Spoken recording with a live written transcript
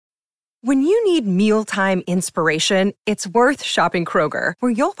When you need mealtime inspiration, it's worth shopping Kroger,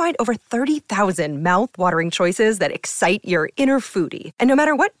 where you'll find over 30,000 mouth-watering choices that excite your inner foodie. And no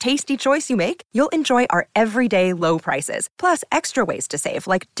matter what tasty choice you make, you'll enjoy our everyday low prices, plus extra ways to save,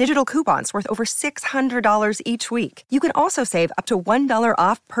 like digital coupons worth over $600 each week. You can also save up to $1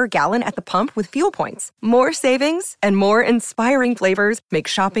 off per gallon at the pump with fuel points. More savings and more inspiring flavors make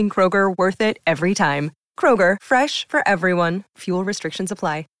shopping Kroger worth it every time. Kroger, fresh for everyone. Fuel restrictions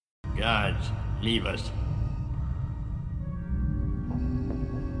apply. Gods, leave us.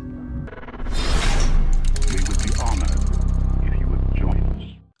 We would be honored if you would join us.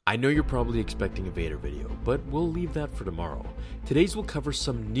 I know you're probably expecting a Vader video, but we'll leave that for tomorrow. Today's will cover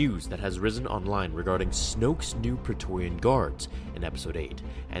some news that has risen online regarding Snoke's new Praetorian Guards in Episode 8,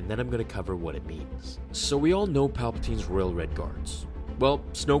 and then I'm going to cover what it means. So we all know Palpatine's Royal Red Guards. Well,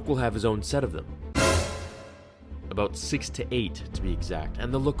 Snoke will have his own set of them. About 6 to 8 to be exact,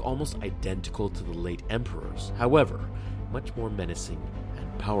 and they'll look almost identical to the late Emperor's, however, much more menacing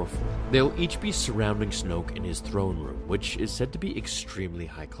and powerful. They'll each be surrounding Snoke in his throne room, which is said to be extremely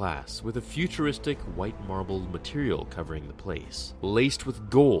high class, with a futuristic white marble material covering the place, laced with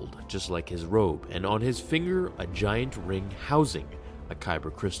gold, just like his robe, and on his finger a giant ring housing a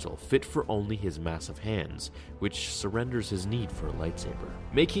kyber crystal fit for only his massive hands, which surrenders his need for a lightsaber.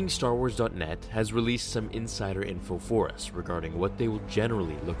 MakingStarWars.net has released some insider info for us regarding what they will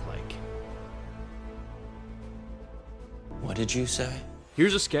generally look like. What did you say?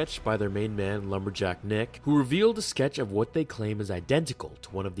 Here's a sketch by their main man, Lumberjack Nick, who revealed a sketch of what they claim is identical to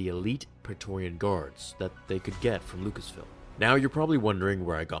one of the elite Praetorian Guards that they could get from Lucasfilm. Now you're probably wondering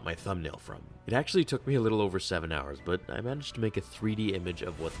where I got my thumbnail from. It actually took me a little over 7 hours, but I managed to make a 3D image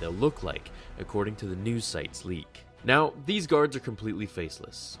of what they'll look like, according to the news site's leak. Now, these guards are completely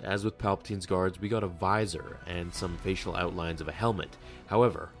faceless. As with Palpatine's guards, we got a visor and some facial outlines of a helmet.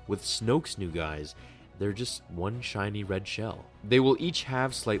 However, with Snoke's new guys, they're just one shiny red shell. They will each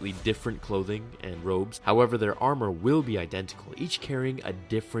have slightly different clothing and robes, however their armor will be identical, each carrying a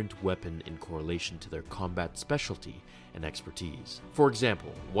different weapon in correlation to their combat specialty and expertise. For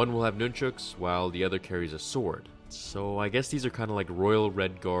example, one will have nunchucks while the other carries a sword. So I guess these are kind of like Royal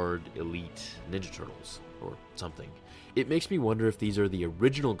Red Guard Elite Ninja Turtles, or something. It makes me wonder if these are the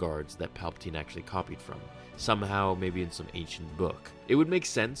original guards that Palpatine actually copied from. Somehow, maybe in some ancient book. It would make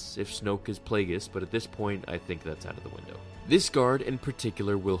sense if Snoke is Plagueis, but at this point, I think that's out of the window. This guard in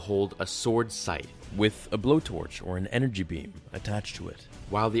particular will hold a sword sight with a blowtorch or an energy beam attached to it,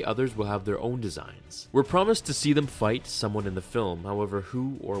 while the others will have their own designs. We're promised to see them fight someone in the film, however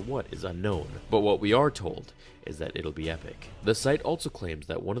who or what is unknown, but what we are told is that it'll be epic. The site also claims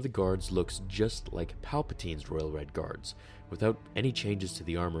that one of the guards looks just like Palpatine's Royal Red Guards, without any changes to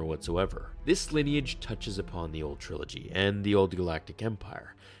the armor whatsoever. This lineage touches upon the old trilogy and the old Galactic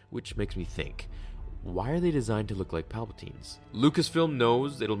Empire, which makes me think, why are they designed to look like Palpatine's? Lucasfilm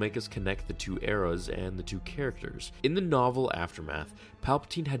knows it'll make us connect the two eras and the two characters. In the novel Aftermath,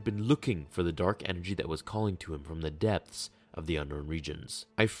 Palpatine had been looking for the dark energy that was calling to him from the depths of the unknown regions.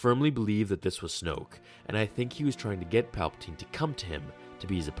 I firmly believe that this was Snoke, and I think he was trying to get Palpatine to come to him to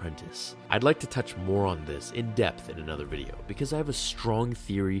be his apprentice. I'd like to touch more on this in depth in another video, because I have a strong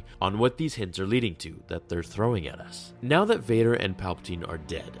theory on what these hints are leading to that they're throwing at us. Now that Vader and Palpatine are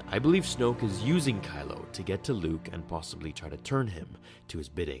dead, I believe Snoke is using Kylo to get to Luke and possibly try to turn him to his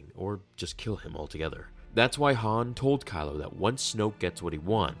bidding, or just kill him altogether. That's why Han told Kylo that once Snoke gets what he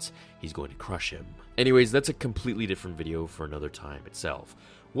wants, he's going to crush him. Anyways, that's a completely different video for another time itself.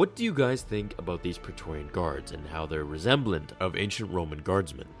 What do you guys think about these Praetorian Guards and how they're resemblant of ancient Roman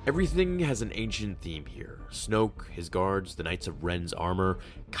guardsmen? Everything has an ancient theme here. Snoke, his guards, the Knights of Ren's armor,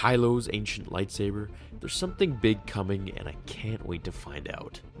 Kylo's ancient lightsaber. There's something big coming and I can't wait to find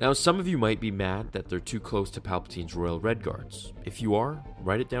out. Now, some of you might be mad that they're too close to Palpatine's Royal Red Guards. If you are,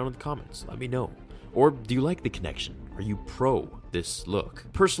 write it down in the comments. Let me know. Or do you like the connection? Are you pro this look?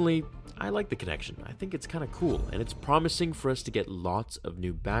 Personally, I like the connection. I think it's kind of cool, and it's promising for us to get lots of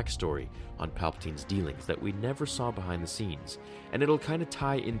new backstory on Palpatine's dealings that we never saw behind the scenes, and it'll kind of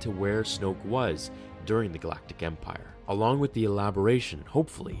tie into where Snoke was during the Galactic Empire, along with the elaboration,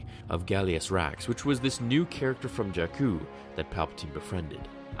 hopefully, of Gallius Rax, which was this new character from Jakku that Palpatine befriended.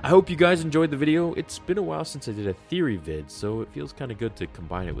 I hope you guys enjoyed the video. It's been a while since I did a theory vid, so it feels kind of good to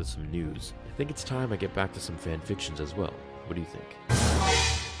combine it with some news. I think it's time I get back to some fan fictions as well. What do you think?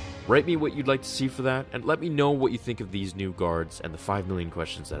 Write me what you'd like to see for that, and let me know what you think of these new guards and the 5 million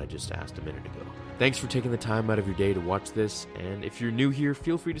questions that I just asked a minute ago. Thanks for taking the time out of your day to watch this, and if you're new here,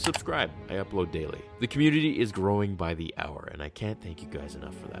 feel free to subscribe. I upload daily. The community is growing by the hour, and I can't thank you guys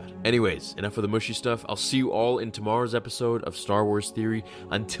enough for that. Anyways, enough of the mushy stuff. I'll see you all in tomorrow's episode of Star Wars Theory.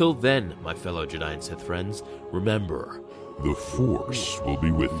 Until then, my fellow Jedi and Sith friends, remember, The Force will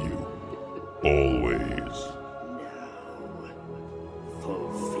be with you, always.